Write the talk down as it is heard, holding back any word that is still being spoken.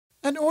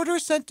An order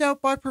sent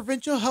out by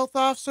Provincial Health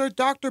Officer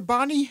Dr.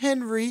 Bonnie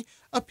Henry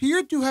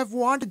appeared to have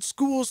wanted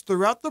schools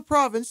throughout the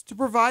province to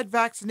provide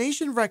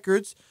vaccination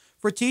records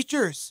for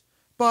teachers.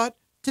 But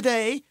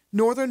today,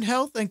 Northern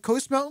Health and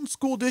Coast Mountain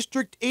School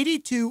District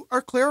 82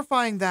 are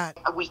clarifying that.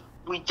 We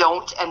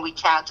don't and we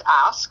can't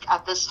ask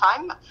at this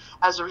time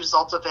as a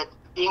result of it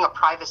being a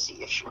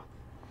privacy issue.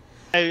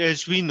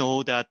 As we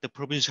know that the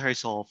provincial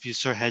health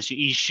officer has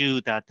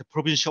issued that the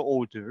provincial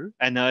order,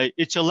 and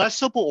it's a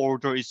less of an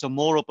order, it's a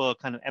more of a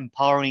kind of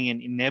empowering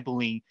and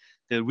enabling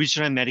the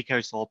regional medical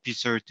health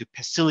officer to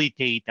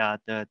facilitate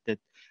that the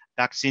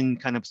vaccine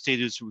kind of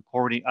status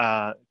recording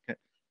kind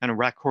of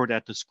record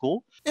at the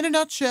school. In a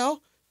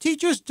nutshell,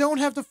 teachers don't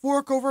have to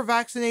fork over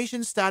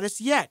vaccination status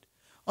yet,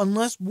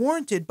 unless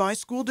warranted by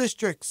school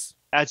districts.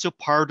 As a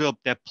part of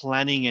that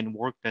planning and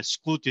work that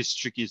school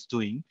district is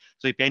doing.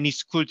 So if any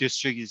school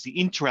district is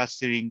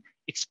interested in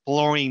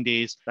exploring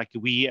this, like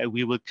we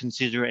will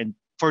consider and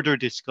further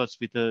discuss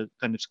with the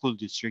kind of school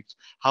districts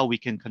how we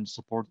can kind of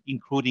support,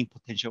 including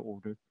potential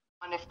order.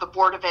 And if the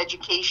Board of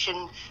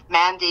Education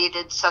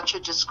mandated such a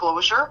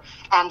disclosure,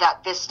 and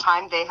at this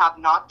time they have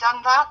not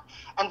done that.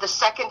 And the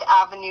second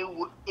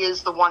avenue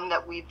is the one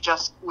that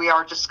we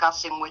are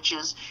discussing, which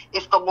is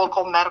if the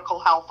local medical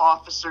health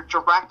officer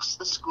directs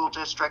the school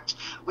district,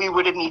 we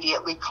would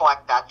immediately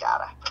collect that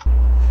data.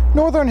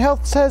 Northern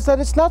Health says that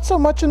it's not so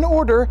much an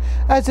order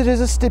as it is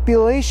a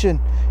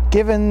stipulation,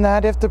 given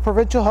that if the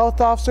Provincial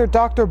Health Officer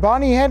Dr.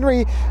 Bonnie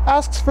Henry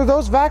asks for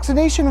those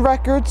vaccination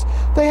records,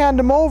 they hand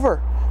them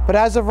over. But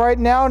as of right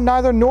now,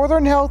 neither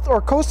Northern Health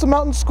or Coastal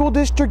Mountain School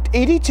District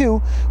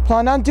 82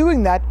 plan on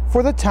doing that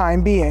for the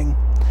time being.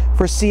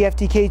 For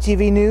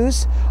CFTK-TV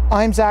News,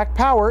 I'm Zack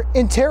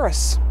in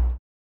Terrace.